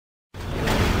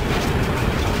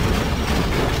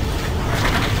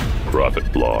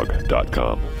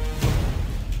ProfitBlog.com.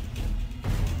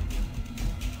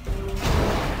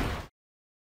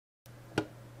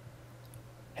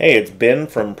 Hey, it's Ben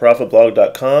from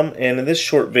ProfitBlog.com, and in this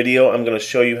short video I'm going to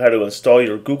show you how to install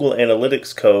your Google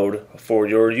Analytics code for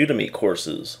your Udemy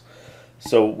courses.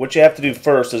 So what you have to do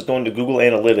first is go into Google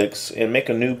Analytics and make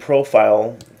a new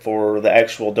profile for the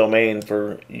actual domain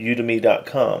for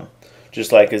Udemy.com,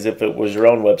 just like as if it was your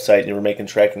own website and you were making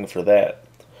tracking for that.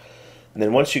 And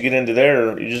then once you get into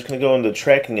there, you're just going to go into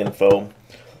tracking info,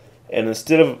 and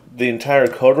instead of the entire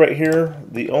code right here,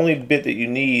 the only bit that you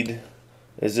need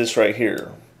is this right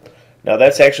here. Now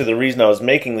that's actually the reason I was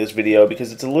making this video,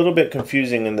 because it's a little bit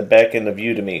confusing in the back end of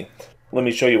Udemy. Let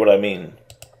me show you what I mean.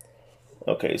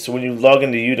 Okay, so when you log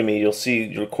into Udemy, you'll see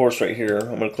your course right here.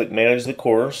 I'm going to click Manage the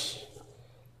Course,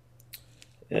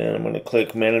 and I'm going to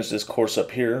click Manage this course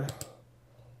up here,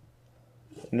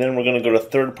 and then we're going to go to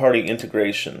Third-Party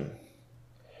Integration.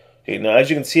 Okay, now as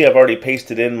you can see, I've already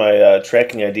pasted in my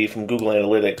tracking ID from Google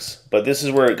Analytics, but this is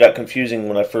where it got confusing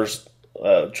when I first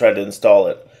tried to install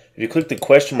it. If you click the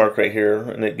question mark right here,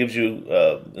 and it gives you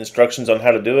instructions on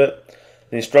how to do it,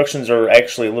 the instructions are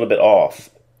actually a little bit off.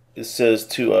 It says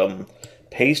to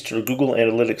paste your Google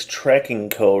Analytics tracking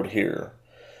code here.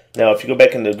 Now if you go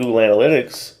back into Google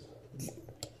Analytics,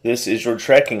 this is your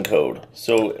tracking code.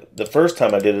 So the first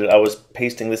time I did it, I was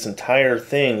pasting this entire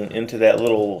thing into that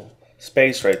little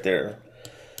space right there,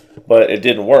 but it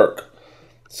didn't work.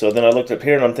 So then I looked up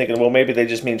here and I'm thinking, well, maybe they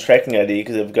just mean tracking ID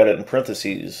because they've got it in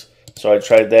parentheses. So I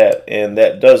tried that, and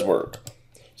that does work.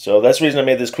 So that's the reason I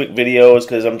made this quick video, is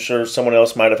because I'm sure someone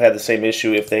else might have had the same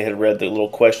issue if they had read the little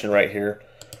question right here.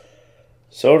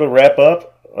 So to wrap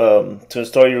up, to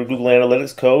install your Google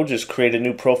Analytics code, just create a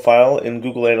new profile in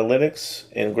Google Analytics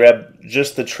and grab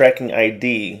just the tracking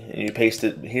ID, and you paste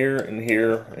it here and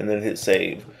here, and then hit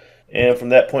save. And from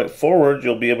that point forward,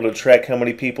 you'll be able to track how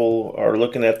many people are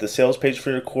looking at the sales page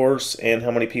for your course and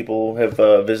how many people have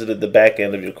visited the back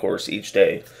end of your course each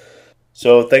day.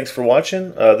 So thanks for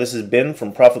watching. This is Ben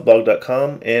from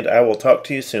ProfitBlog.com, and I will talk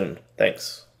to you soon.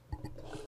 Thanks.